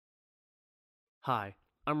Hi,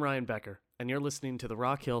 I'm Ryan Becker, and you're listening to the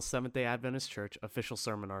Rock Hill Seventh-day Adventist Church official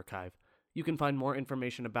sermon archive. You can find more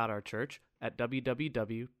information about our church at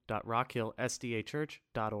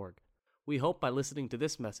www.rockhillsdachurch.org. We hope by listening to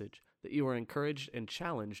this message that you are encouraged and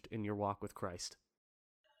challenged in your walk with Christ.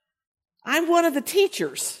 I'm one of the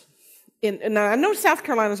teachers. And I know South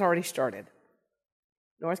Carolina's already started.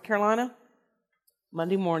 North Carolina,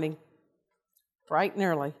 Monday morning, bright and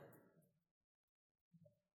early.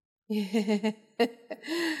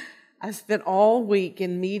 I spent all week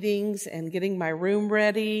in meetings and getting my room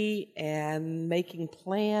ready and making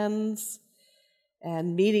plans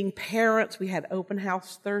and meeting parents. We had open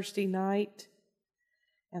house Thursday night,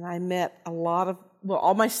 and I met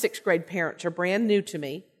all my sixth grade parents are brand new to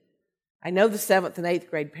me. I know the 7th and 8th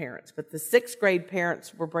grade parents, but the 6th grade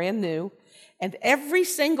parents were brand new, and every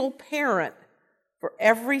single parent for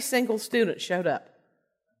every single student showed up.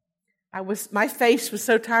 My face was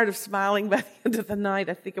so tired of smiling by the end of the night,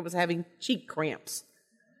 I think I was having cheek cramps.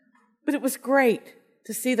 But it was great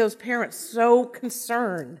to see those parents so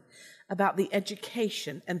concerned about the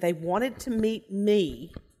education, and they wanted to meet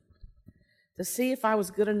me to see if I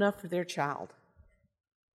was good enough for their child.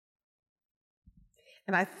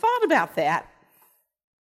 And I thought about that.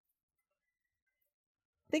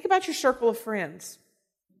 Think about your circle of friends.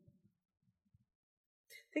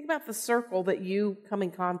 Think about the circle that you come in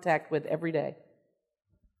contact with every day.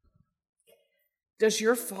 Does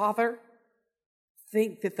your father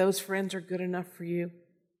think that those friends are good enough for you?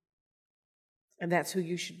 And that's who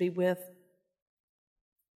you should be with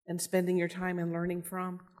and spending your time and learning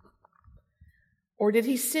from? Or did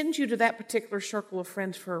he send you to that particular circle of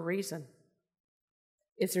friends for a reason?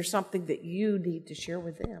 Is there something that you need to share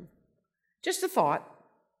with them? Just a thought.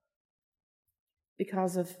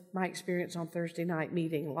 Because of my experience on Thursday night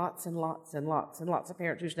meeting lots and lots and lots and lots of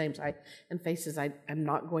parents whose names and faces I'm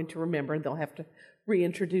not going to remember, and they'll have to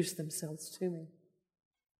reintroduce themselves to me.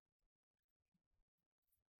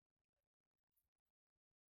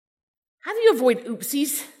 How do you avoid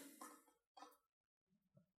oopsies?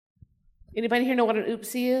 Anybody here know what an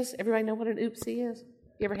oopsie is? Everybody know what an oopsie is?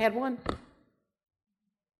 You ever had one?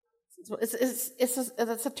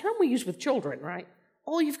 It's a term we use with children, right?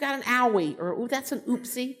 Oh, you've got an owie, or oh, that's an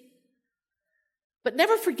oopsie. But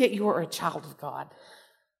never forget you are a child of God.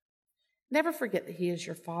 Never forget that He is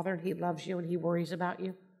your Father, and He loves you, and He worries about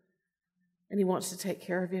you, and He wants to take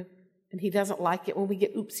care of you, and He doesn't like it when we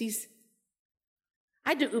get oopsies.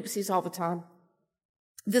 I do oopsies all the time.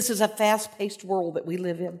 This is a fast-paced world that we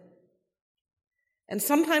live in. And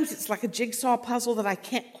sometimes it's like a jigsaw puzzle that I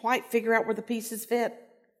can't quite figure out where the pieces fit.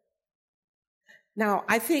 Now,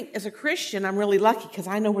 I think as a Christian, I'm really lucky because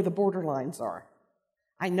I know where the borderlines are.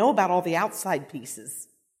 I know about all the outside pieces.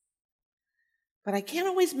 But I can't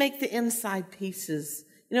always make the inside pieces.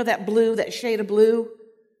 You know that blue, that shade of blue?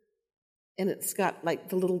 And it's got like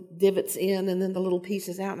the little divots in and then the little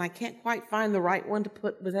pieces out. And I can't quite find the right one to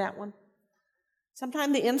put with that one.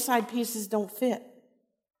 Sometimes the inside pieces don't fit.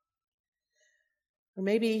 Or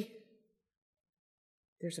maybe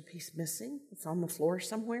there's a piece missing. It's on the floor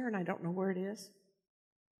somewhere and I don't know where it is.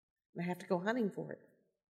 I have to go hunting for it.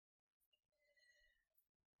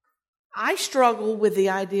 I struggle with the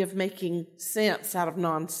idea of making sense out of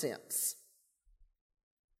nonsense.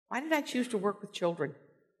 Why did I choose to work with children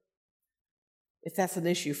if that's an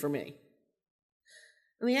issue for me?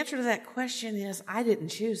 And the answer to that question is I didn't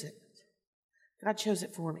choose it. God chose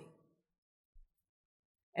it for me.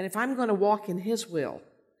 And if I'm going to walk in His will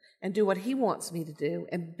and do what He wants me to do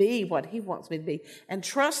and be what He wants me to be and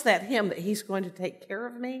trust that He's going to take care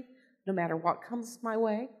of me no matter what comes my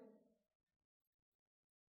way,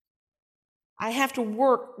 I have to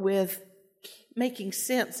work with making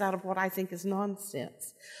sense out of what I think is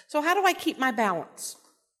nonsense. So how do I keep my balance?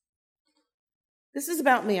 This is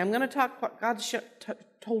about me. I'm going to talk what God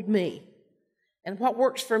told me and what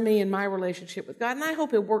works for me in my relationship with God. And I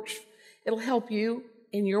hope it'll help you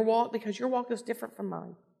in your walk because your walk is different from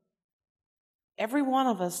mine. Every one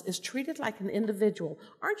of us is treated like an individual.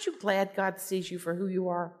 Aren't you glad God sees you for who you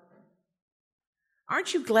are?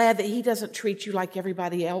 Aren't you glad that He doesn't treat you like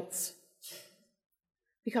everybody else?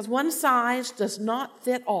 Because one size does not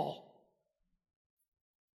fit all.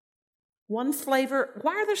 One flavor.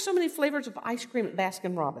 Why are there so many flavors of ice cream at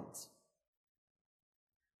Baskin-Robbins?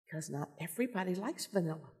 Because not everybody likes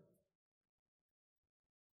vanilla.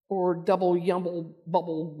 Or double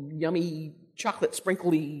bubble yummy chocolate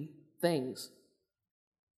sprinkly things.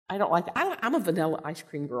 I don't like that. I'm a vanilla ice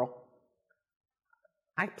cream girl.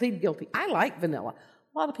 I plead guilty. I like vanilla.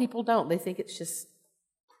 A lot of people don't. They think it's just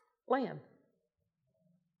bland.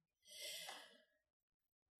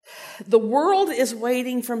 The world is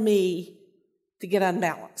waiting for me to get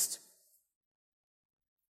unbalanced.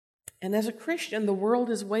 And as a Christian, the world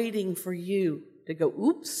is waiting for you to go,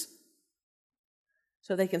 oops,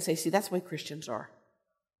 so they can say, see, that's the way Christians are.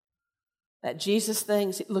 That Jesus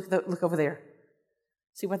thing, see, look over there.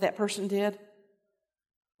 See what that person did?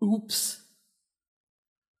 Oops.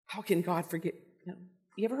 How can God forget?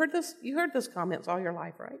 You ever heard this? You heard those comments all your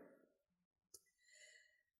life, right?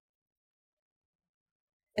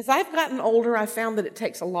 As I've gotten older, I found that it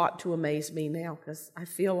takes a lot to amaze me now, because I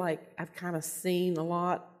feel like I've kind of seen a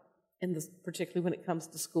lot, particularly when it comes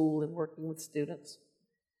to school and working with students.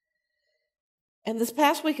 And this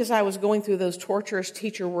past week, as I was going through those torturous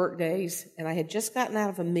teacher work days, and I had just gotten out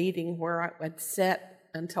of a meeting where I had sat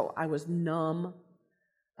until I was numb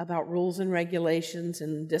about rules and regulations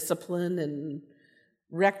and discipline and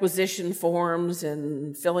requisition forms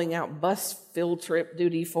and filling out bus field trip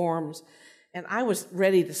duty forms, and I was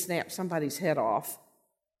ready to snap somebody's head off.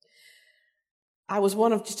 I was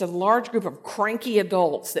one of just a large group of cranky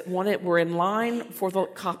adults that were in line for the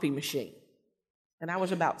copy machine. And I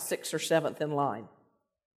was about 6th or 7th in line.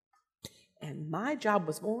 And my job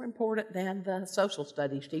was more important than the social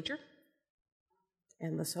studies teacher.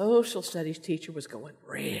 And the social studies teacher was going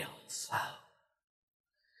real slow.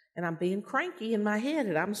 And I'm being cranky in my head,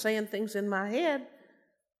 and I'm saying things in my head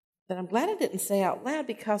that I'm glad I didn't say out loud,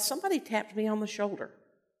 because somebody tapped me on the shoulder.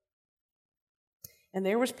 And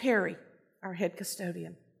there was Perry, our head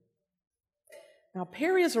custodian. Now,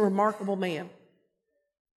 Perry is a remarkable man.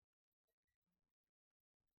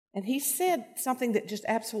 And he said something that just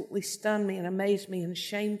absolutely stunned me and amazed me and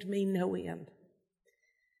shamed me no end.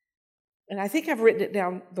 And I think I've written it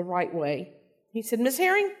down the right way. He said, Miss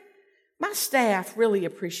Herring, my staff really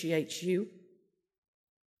appreciates you.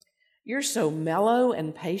 You're so mellow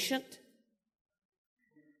and patient.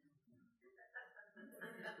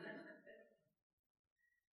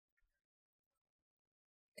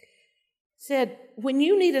 Said, when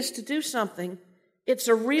you need us to do something, it's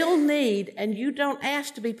a real need, and you don't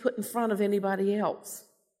ask to be put in front of anybody else.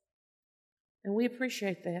 And we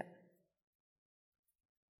appreciate that.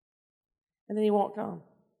 And then he walked on.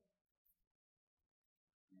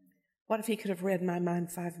 What if he could have read my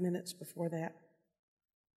mind 5 minutes before that?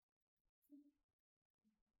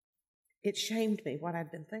 It shamed me what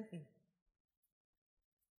I'd been thinking.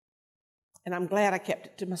 And I'm glad I kept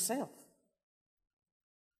it to myself.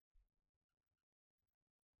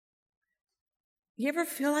 You ever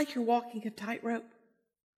feel like you're walking a tightrope?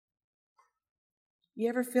 You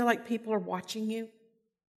ever feel like people are watching you?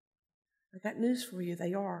 I got news for you,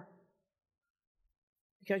 they are.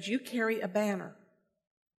 Because you carry a banner.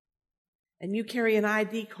 And you carry an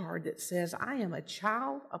ID card that says, I am a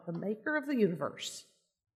child of the maker of the universe.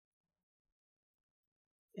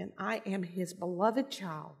 And I am his beloved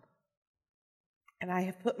child. And I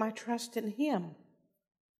have put my trust in him.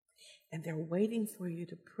 And they're waiting for you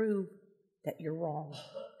to prove that you're wrong.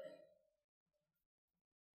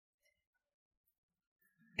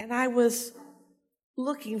 And I was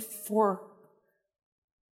looking for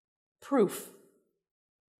proof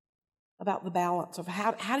about the balance of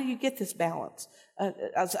how do you get this balance,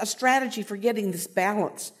 a strategy for getting this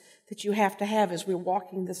balance that you have to have as we're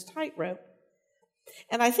walking this tightrope.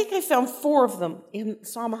 And I think I found 4 of them in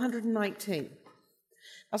Psalm 119.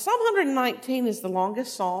 Now, Psalm 119 is the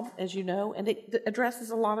longest psalm, as you know, and it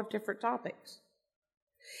addresses a lot of different topics.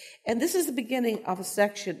 And this is the beginning of a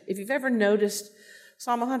section. If you've ever noticed,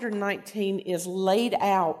 Psalm 119 is laid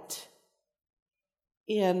out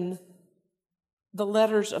in the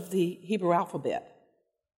letters of the Hebrew alphabet.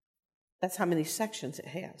 That's how many sections it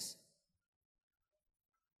has.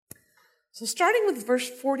 So starting with verse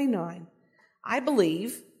 49, I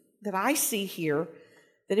believe that I see here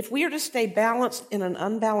that if we are to stay balanced in an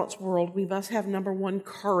unbalanced world, we must have, number 1,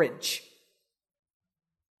 courage.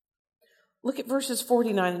 Look at verses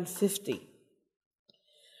 49 and 50.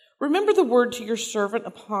 Remember the word to your servant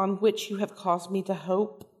upon which you have caused me to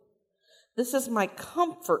hope. This is my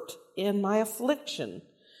comfort in my affliction.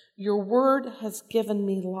 Your word has given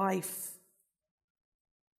me life.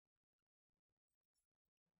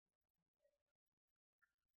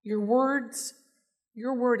 Your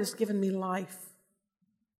word has given me life.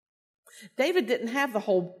 David didn't have the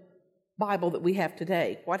whole Bible that we have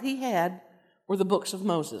today. What he had were the books of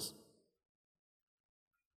Moses.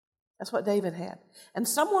 That's what David had. And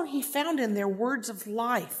somewhere he found in there words of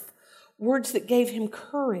life, words that gave him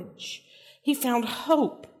courage. He found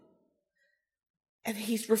hope. And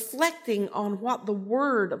he's reflecting on what the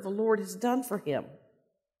word of the Lord has done for him.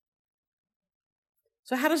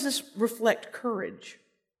 So how does this reflect courage?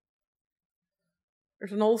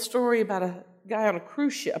 There's an old story about a guy on a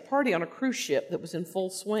cruise ship, a party on a cruise ship that was in full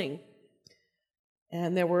swing.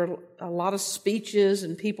 And there were a lot of speeches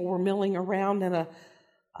and people were milling around, and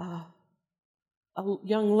a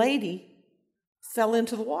young lady fell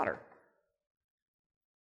into the water.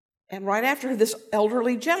 And right after her, this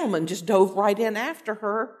elderly gentleman just dove right in after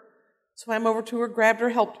her, swam over to her, grabbed her,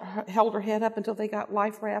 held her head up until they got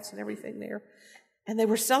life rafts and everything there. And they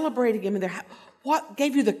were celebrating him. And they're, what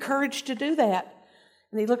gave you the courage to do that?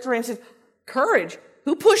 And he looked around and said, courage?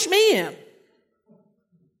 Who pushed me in?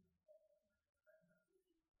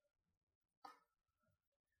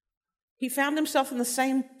 He found himself in the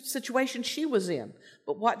same situation she was in.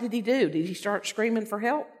 But what did he do? Did he start screaming for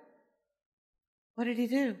help? What did he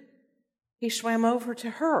do? He swam over to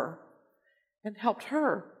her and helped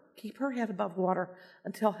her keep her head above water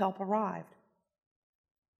until help arrived.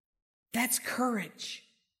 That's courage.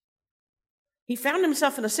 He found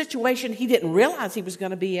himself in a situation he didn't realize he was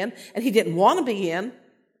going to be in, and he didn't want to be in.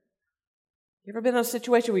 You ever been in a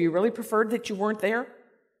situation where you really preferred that you weren't there?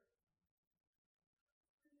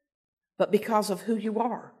 But because of who you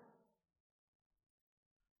are.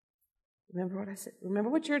 Remember what I said? Remember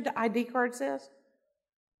what your ID card says?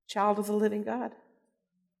 Child of the living God.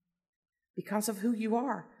 Because of who you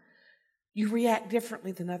are, you react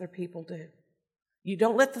differently than other people do. You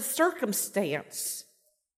don't let the circumstance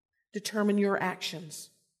determine your actions.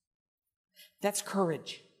 That's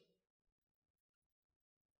courage.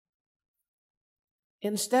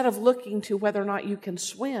 Instead of looking to whether or not you can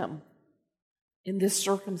swim in this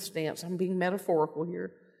circumstance, I'm being metaphorical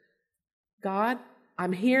here. God,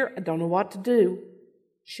 I'm here. I don't know what to do.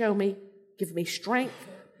 Show me. Give me strength.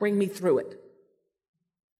 Bring me through it.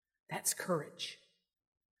 That's courage.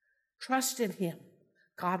 Trust in Him.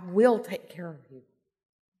 God will take care of you.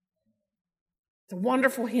 It's a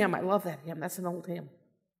wonderful hymn. I love that hymn. That's an old hymn.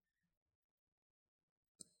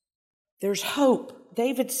 There's hope.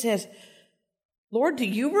 David says, Lord, do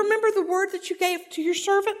you remember the word that you gave to your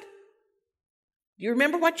servant? Do you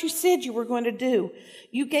remember what you said you were going to do?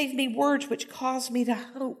 You gave me words which caused me to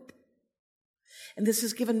hope. And this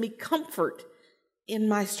has given me comfort in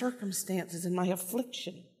my circumstances, in my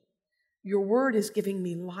affliction. Your word is giving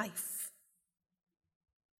me life.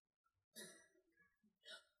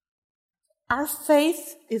 Our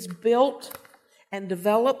faith is built and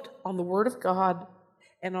developed on the Word of God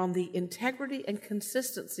and on the integrity and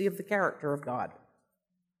consistency of the character of God.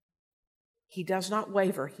 He does not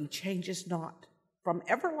waver. He changes not. From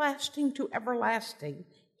everlasting to everlasting,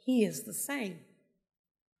 He is the same.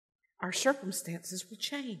 Our circumstances will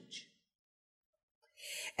change.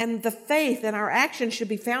 And the faith and our actions should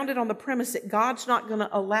be founded on the premise that God's not going to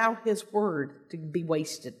allow His word to be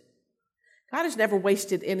wasted. God has never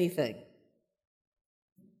wasted anything.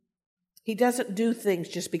 He doesn't do things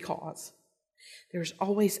just because. There's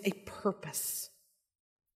always a purpose.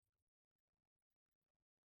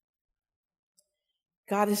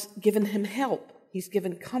 God has given him help. He's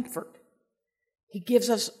given comfort. He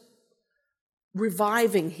gives us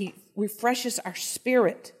reviving. He refreshes our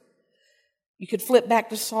spirit. You could flip back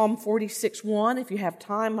to Psalm 46:1 if you have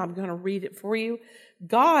time. I'm going to read it for you.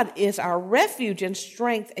 God is our refuge and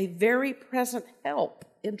strength, a very present help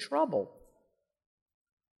in trouble.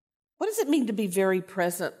 What does it mean to be very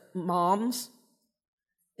present, moms?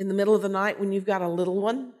 In the middle of the night when you've got a little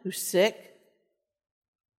one who's sick?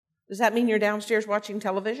 Does that mean you're downstairs watching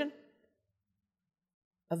television?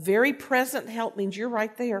 A very present help means you're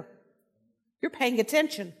right there. You're paying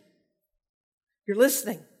attention. You're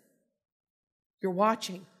listening. You're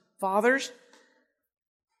watching. Fathers,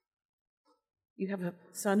 you have a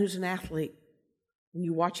son who's an athlete, and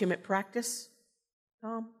you watch him at practice,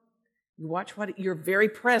 Tom. You watch what you're very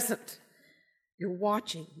present. You're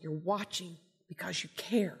watching because you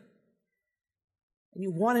care. And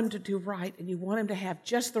you want him to do right, and you want him to have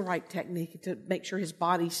just the right technique to make sure his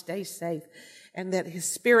body stays safe and that his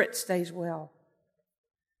spirit stays well.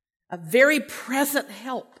 A very present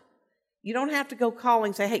help. You don't have to go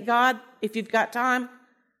calling, say, hey, God, if you've got time,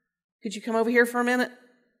 could you come over here for a minute?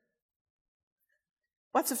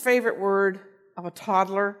 What's a favorite word of a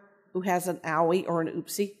toddler who has an owie or an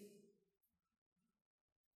oopsie?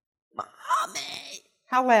 Mommy.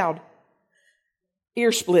 How loud?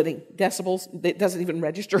 Ear splitting, decibels. It doesn't even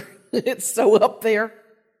register. It's so up there.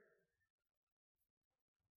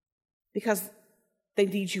 Because they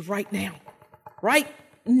need you right now. Right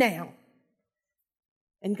now.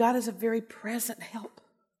 And God is a very present help.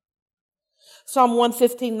 Psalm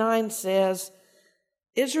 115:9 says,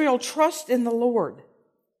 Israel, trust in the Lord.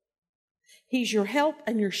 He's your help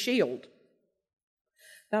and your shield.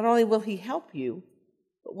 Not only will He help you,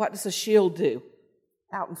 but what does a shield do?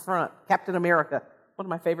 Out in front. Captain America. One of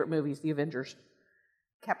my favorite movies, The Avengers.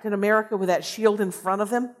 Captain America with that shield in front of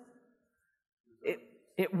him.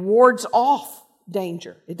 It wards off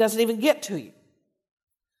danger. It doesn't even get to you.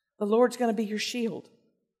 The Lord's going to be your shield.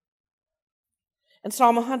 And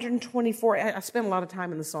Psalm 124, I spent a lot of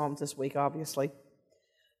time in the Psalms this week, obviously.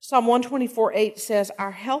 Psalm 124:8 says,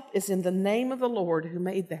 our help is in the name of the Lord who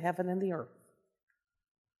made the heaven and the earth.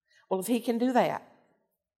 Well, if he can do that,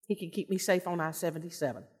 he can keep me safe on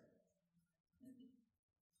I-77.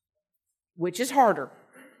 Which is harder.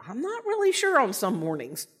 I'm not really sure on some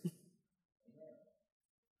mornings.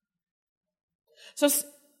 So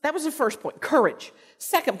that was the first point, courage.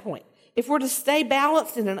 Second point, if we're to stay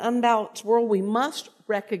balanced in an unbalanced world, we must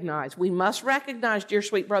recognize, dear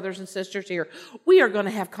sweet brothers and sisters here, we are going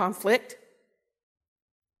to have conflict.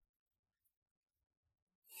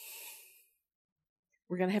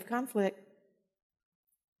 We're going to have conflict.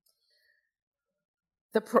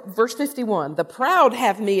 Verse 51, the proud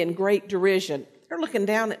have me in great derision. They're looking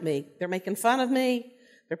down at me. They're making fun of me.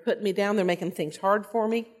 They're putting me down. They're making things hard for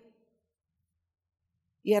me.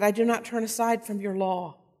 Yet I do not turn aside from your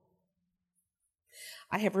law.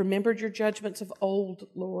 I have remembered your judgments of old,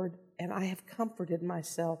 Lord, and I have comforted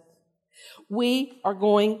myself. We are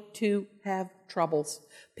going to have troubles.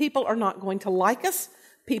 People are not going to like us.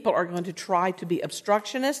 People are going to try to be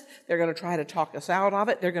obstructionists. They're going to try to talk us out of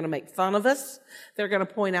it. They're going to make fun of us. They're going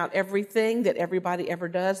to point out everything that everybody ever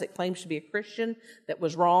does that claims to be a Christian that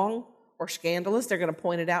was wrong or scandalous. They're going to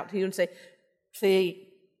point it out to you and say, see,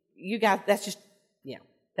 you guys, that's just,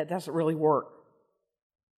 that doesn't really work.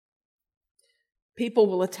 People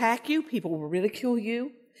will attack you. People will ridicule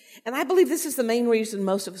you. And I believe this is the main reason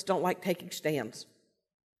most of us don't like taking stands.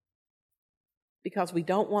 Because we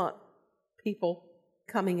don't want people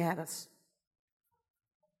coming at us.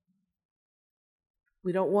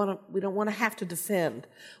 We don't want to have to defend.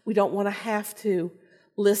 We don't want to have to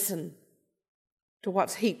listen to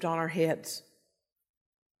what's heaped on our heads.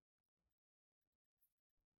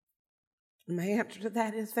 And my answer to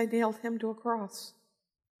that is they nailed him to a cross.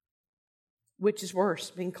 Which is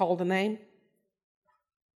worse, being called a name?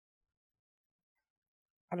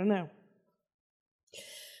 I don't know.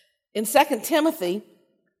 In 2 Timothy,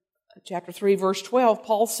 chapter 3, verse 12,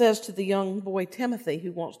 Paul says to the young boy Timothy,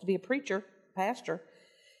 who wants to be a preacher, pastor,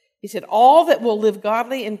 he said, all that will live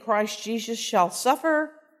godly in Christ Jesus shall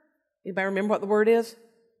suffer. Anybody remember what the word is?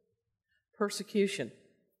 Persecution.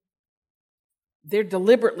 They're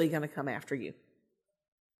deliberately going to come after you.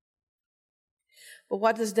 But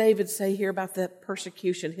what does David say here about the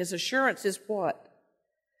persecution? His assurance is what?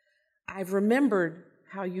 I've remembered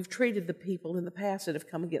how you've treated the people in the past that have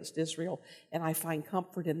come against Israel, and I find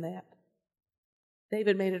comfort in that.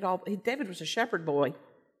 David made it all. David was a shepherd boy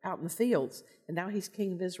out in the fields, and now he's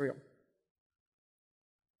king of Israel.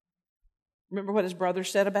 Remember what his brother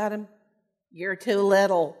said about him? You're too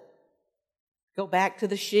little. Go back to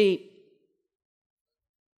the sheep.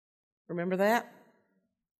 Remember that?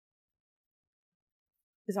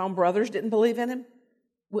 His own brothers didn't believe in him,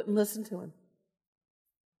 wouldn't listen to him.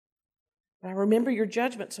 But I remember your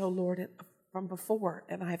judgments, O Lord, from before,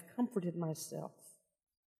 and I have comforted myself.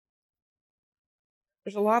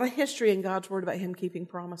 There's a lot of history in God's Word about him keeping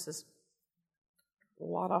promises. A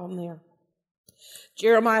lot of them there.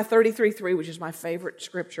 Jeremiah 33:3, which is my favorite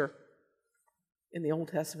scripture in the Old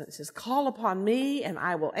Testament, it says, call upon me, and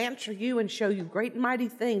I will answer you and show you great and mighty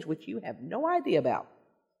things which you have no idea about.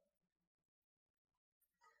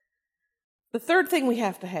 The third thing we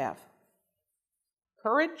have to have,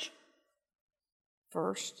 courage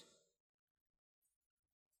first,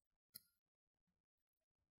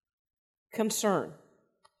 concern.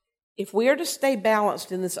 If we are to stay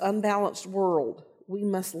balanced in this unbalanced world, we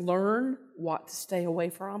must learn what to stay away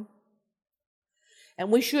from.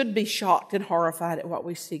 And we should be shocked and horrified at what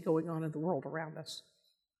we see going on in the world around us.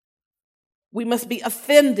 We must be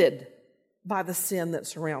offended by the sin that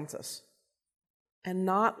surrounds us and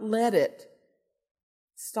not let it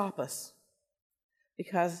stop us,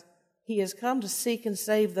 because he has come to seek and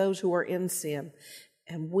save those who are in sin,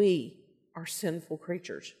 and we are sinful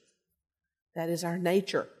creatures. That is our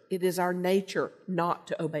nature. It is our nature not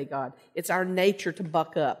to obey God. It's our nature to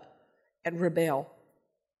buck up and rebel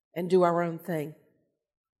and do our own thing.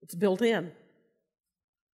 It's built in.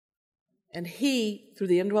 And he, through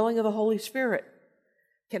the indwelling of the Holy Spirit,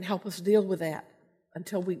 can help us deal with that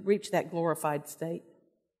until we reach that glorified state.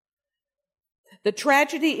 The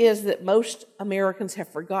tragedy is that most Americans have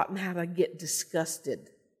forgotten how to get disgusted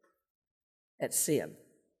at sin.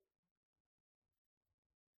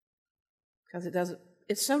 Because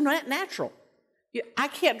it's so natural. I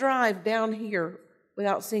can't drive down here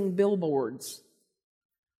without seeing billboards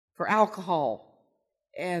for alcohol.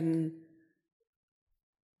 And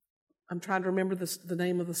I'm trying to remember the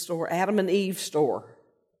name of the store, Adam and Eve store.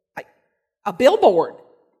 a billboard,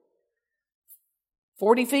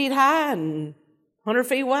 40 feet high and 100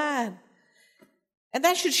 feet wide. And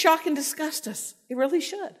that should shock and disgust us. It really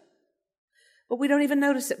should. But we don't even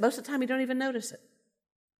notice it. Most of the time, we don't even notice it.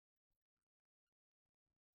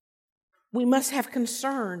 We must have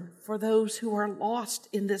concern for those who are lost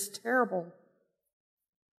in this terrible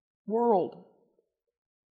world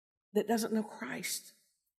that doesn't know Christ.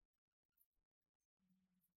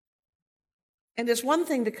 And it's one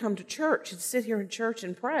thing to come to church and sit here in church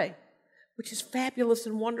and pray, which is fabulous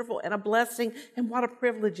and wonderful and a blessing, and what a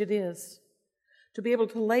privilege it is to be able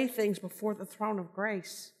to lay things before the throne of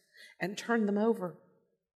grace and turn them over.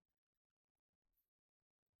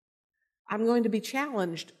 I'm going to be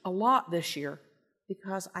challenged a lot this year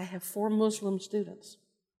because I have 4 Muslim students.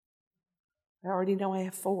 I already know I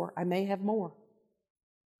have 4. I may have more.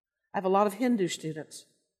 I have a lot of Hindu students.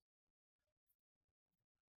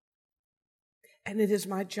 And it is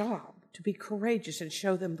my job to be courageous and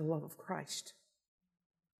show them the love of Christ.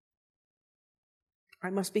 I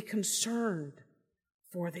must be concerned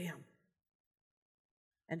for them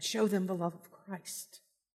and show them the love of Christ.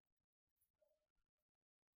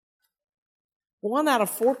 1 out of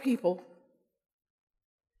 4 people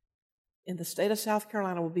in the state of South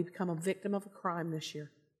Carolina will become a victim of a crime this year.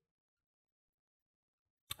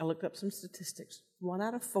 I looked up some statistics. 1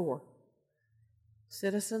 out of 4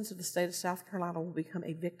 citizens of the state of South Carolina will become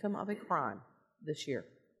a victim of a crime this year.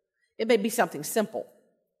 It may be something simple,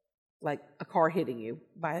 like a car hitting you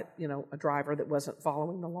by, a driver that wasn't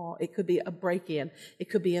following the law. It could be a break-in. It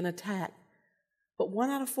could be an attack. But 1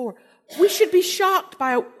 out of 4. We should be shocked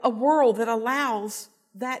by a world that allows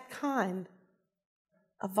that kind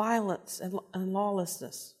of violence and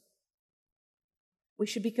lawlessness. We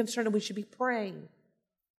should be concerned and we should be praying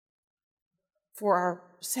for our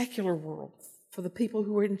secular world, for the people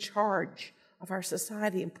who are in charge of our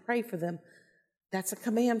society, and pray for them. That's a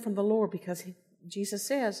command from the Lord, because Jesus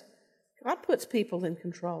says God puts people in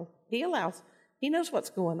control. He knows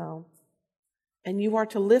what's going on. And you are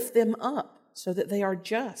to lift them up so that they are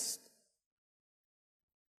just.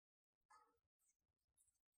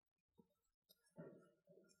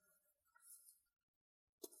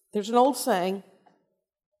 There's an old saying,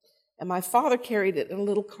 and my father carried it in a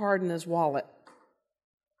little card in his wallet.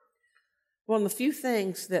 One of the few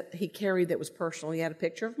things that he carried that was personal, he had a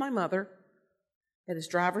picture of my mother, had his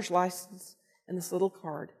driver's license, and this little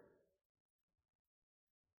card.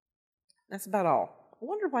 That's about all. I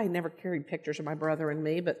wonder why he never carried pictures of my brother and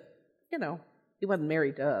me, but, he wasn't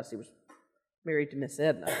married to us. He was married to Miss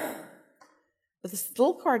Edna. But this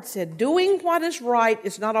little card said, "Doing what is right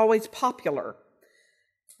is not always popular,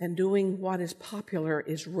 and doing what is popular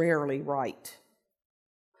is rarely right."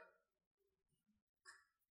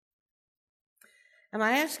 And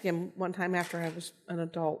I asked him one time after I was an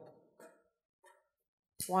adult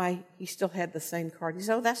why he still had the same card. He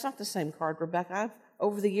said, "Oh, that's not the same card, Rebecca.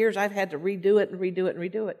 Over the years, I've had to redo it and redo it and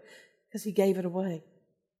redo it," because he gave it away.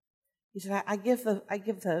 He said, I give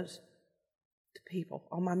those to people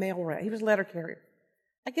on my mail route. He was a letter carrier.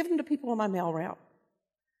 I give them to people on my mail route.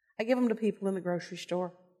 I give them to people in the grocery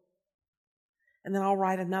store. And then I'll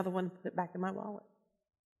write another one and put it back in my wallet.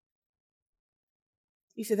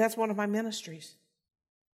 He said, "That's one of my ministries."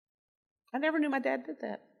 I never knew my dad did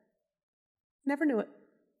that. Never knew it.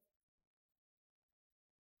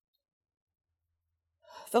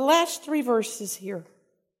 The last 3 verses here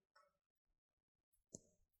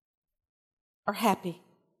are happy.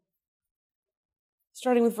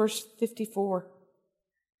 Starting with verse 54.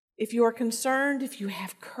 If you are concerned, if you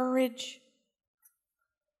have courage,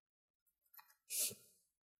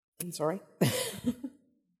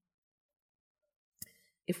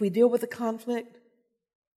 if we deal with the conflict,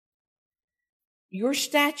 your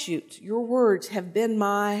statutes, your words have been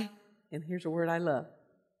and here's a word I love,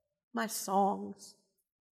 my songs.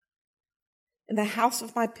 In the house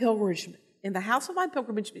of my pilgrimage,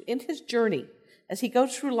 in his journey, as he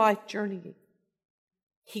goes through life journeying,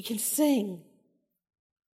 he can sing.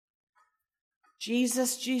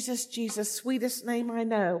 Jesus, Jesus, Jesus, sweetest name I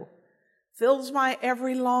know, fills my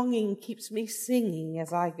every longing, keeps me singing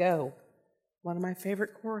as I go. One of my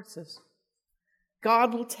favorite choruses.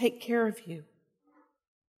 God will take care of you.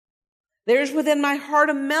 There's within my heart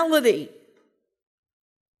a melody.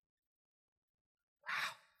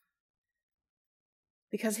 Wow.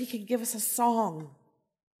 Because he can give us a song.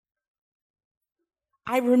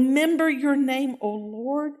 I remember your name, O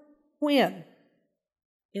Lord. When?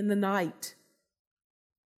 In the night.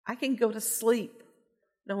 I can go to sleep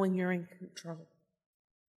knowing you're in control.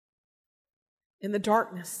 In the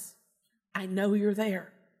darkness, I know you're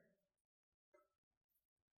there.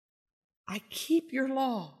 I keep your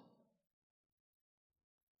law.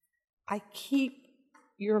 I keep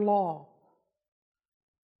your law.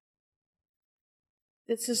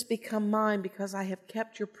 This has become mine because I have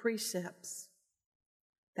kept your precepts.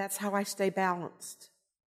 That's how I stay balanced.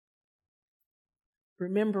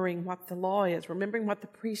 Remembering what the law is, remembering what the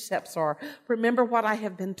precepts are, remember what I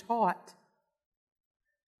have been taught.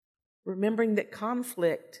 Remembering that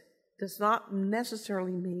conflict does not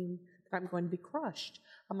necessarily mean that I'm going to be crushed.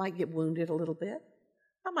 I might get wounded a little bit.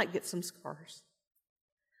 I might get some scars.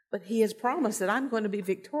 But He has promised that I'm going to be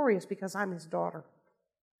victorious because I'm His daughter.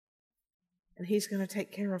 And He's going to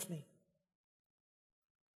take care of me.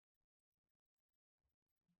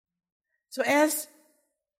 So as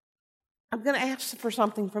I'm going to ask for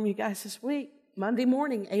something from you guys this week, Monday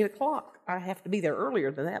morning, 8 o'clock. I have to be there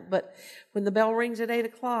earlier than that, but when the bell rings at 8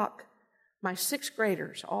 o'clock, my 6th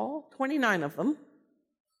graders, all 29 of them,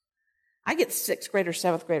 I get 6th graders,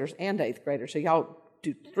 7th graders, and 8th graders, so y'all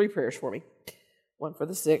do 3 prayers for me. One for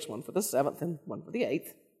the 6th, one for the 7th, and one for the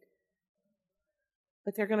 8th.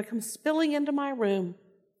 But they're going to come spilling into my room,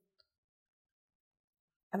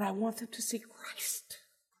 and I want them to see Christ.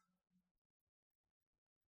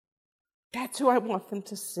 That's who I want them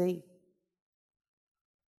to see.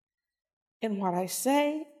 In what I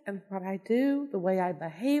say and what I do, the way I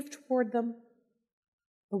behave toward them,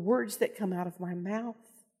 the words that come out of my mouth.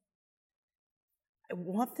 I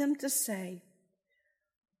want them to say,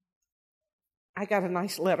 I got a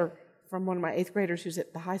nice letter from one of my 8th graders who's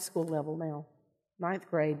at the high school level now, 9th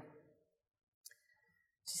grade.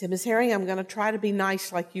 She said, Miss Herring, I'm going to try to be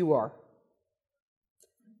nice like you are.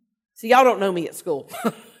 See, y'all don't know me at school.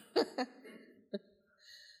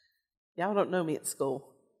 Y'all don't know me at school.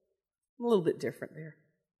 I'm a little bit different there.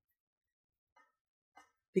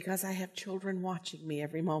 Because I have children watching me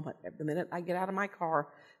every moment. The minute I get out of my car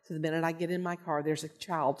to the minute I get in my car, there's a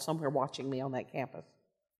child somewhere watching me on that campus.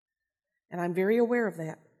 And I'm very aware of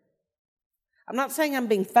that. I'm not saying I'm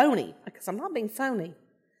being phony, because I'm not being phony,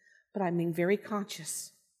 but I'm being very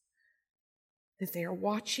conscious that they are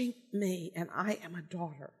watching me, and I am a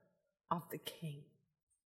daughter of the King.